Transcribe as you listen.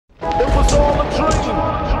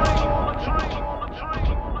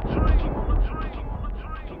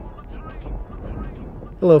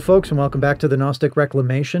Hello folks, and welcome back to the Gnostic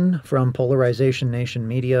Reclamation from Polarization Nation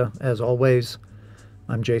Media. As always,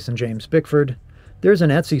 I'm Jason James Bickford. There's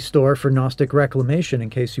an Etsy store for Gnostic Reclamation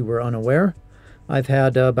in case you were unaware. I've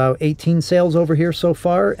had about 18 sales over here so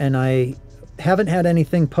far, and I haven't had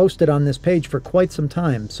anything posted on this page for quite some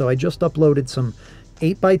time, so I just uploaded some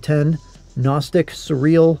 8x10 Gnostic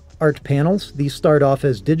surreal art panels. These start off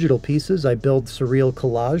as digital pieces. I build surreal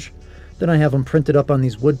collage. Then I have them printed up on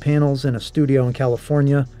these wood panels in a studio in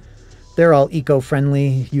California. They're all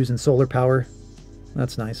eco-friendly, using solar power.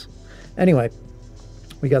 That's nice. Anyway,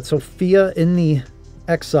 we got Sophia in the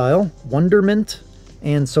Exile, Wonderment,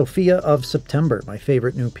 and Sophia of September, my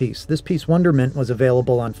favorite new piece. This piece, Wonderment, was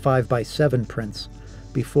available on 5x7 prints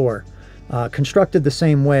before. Constructed the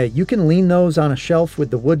same way. You can lean those on a shelf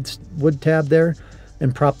with the wood tab there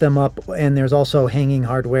and prop them up, and there's also hanging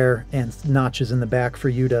hardware and notches in the back for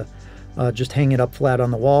you to just hang it up flat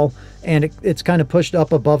on the wall. And it's kind of pushed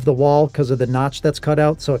up above the wall because of the notch that's cut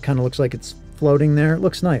out, so it kind of looks like it's floating there. It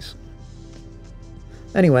looks nice.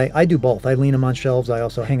 Anyway, I do both. I lean them on shelves. I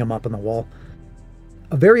also hang them up on the wall.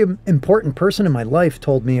 A very important person in my life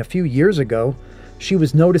told me a few years ago she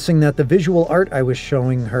was noticing that the visual art I was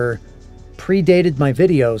showing her predated my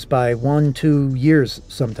videos by 1-2 years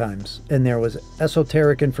sometimes, and there was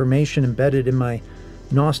esoteric information embedded in my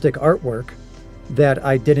Gnostic artwork that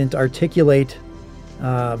I didn't articulate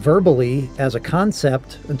verbally as a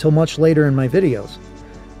concept until much later in my videos.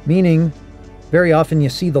 Meaning, very often you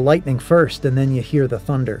see the lightning first and then you hear the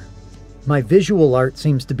thunder. My visual art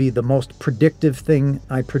seems to be the most predictive thing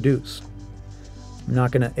I produce. I'm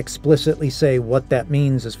not going to explicitly say what that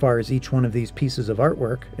means as far as each one of these pieces of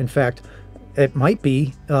artwork. In fact, it might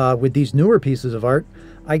be with these newer pieces of art,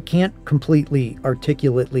 I can't completely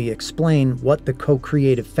articulately explain what the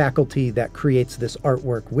co-creative faculty that creates this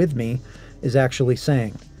artwork with me is actually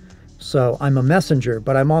saying. So I'm a messenger,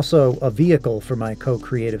 but I'm also a vehicle for my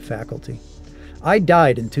co-creative faculty. I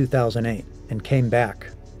died in 2008 and came back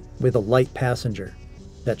with a light passenger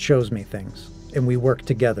that shows me things, and we work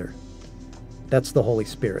together. That's the Holy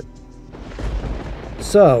Spirit.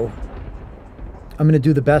 So I'm going to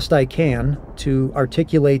do the best I can to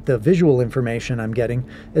articulate the visual information I'm getting,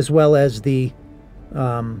 as well as the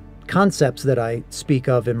concepts that I speak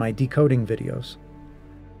of in my decoding videos.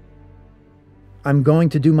 I'm going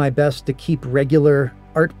to do my best to keep regular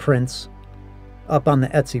art prints up on the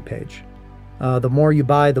Etsy page. The more you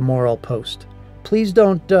buy, the more I'll post. Please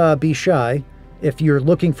don't be shy. If you're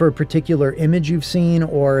looking for a particular image you've seen,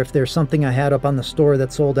 or if there's something I had up on the store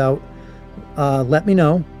that sold out, let me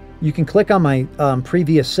know. You can click on my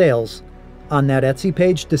previous sales on that Etsy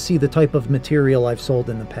page to see the type of material I've sold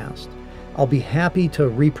in the past. I'll be happy to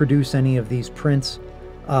reproduce any of these prints,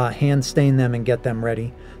 hand stain them, and get them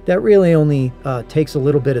ready. That really only takes a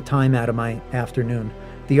little bit of time out of my afternoon.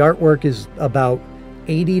 The artwork is about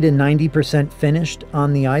 80 to 90% finished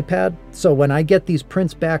on the iPad, so when I get these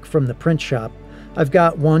prints back from the print shop, I've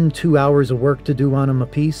got 1-2 hours of work to do on them a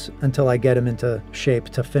piece until I get them into shape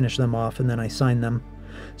to finish them off, and then I sign them.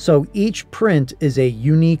 So each print is a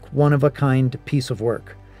unique, one-of-a-kind piece of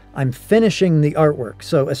work. I'm finishing the artwork,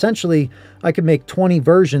 so essentially I could make 20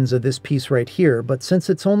 versions of this piece right here, but since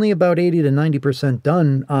it's only about 80 to 90%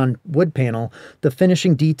 done on wood panel, the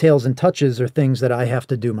finishing details and touches are things that I have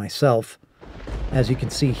to do myself, as you can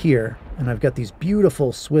see here. And I've got these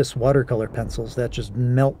beautiful Swiss watercolor pencils that just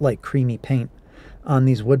melt like creamy paint on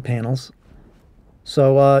these wood panels.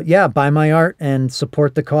 So yeah, buy my art and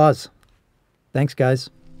support the cause. Thanks, guys.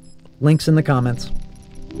 Links in the comments.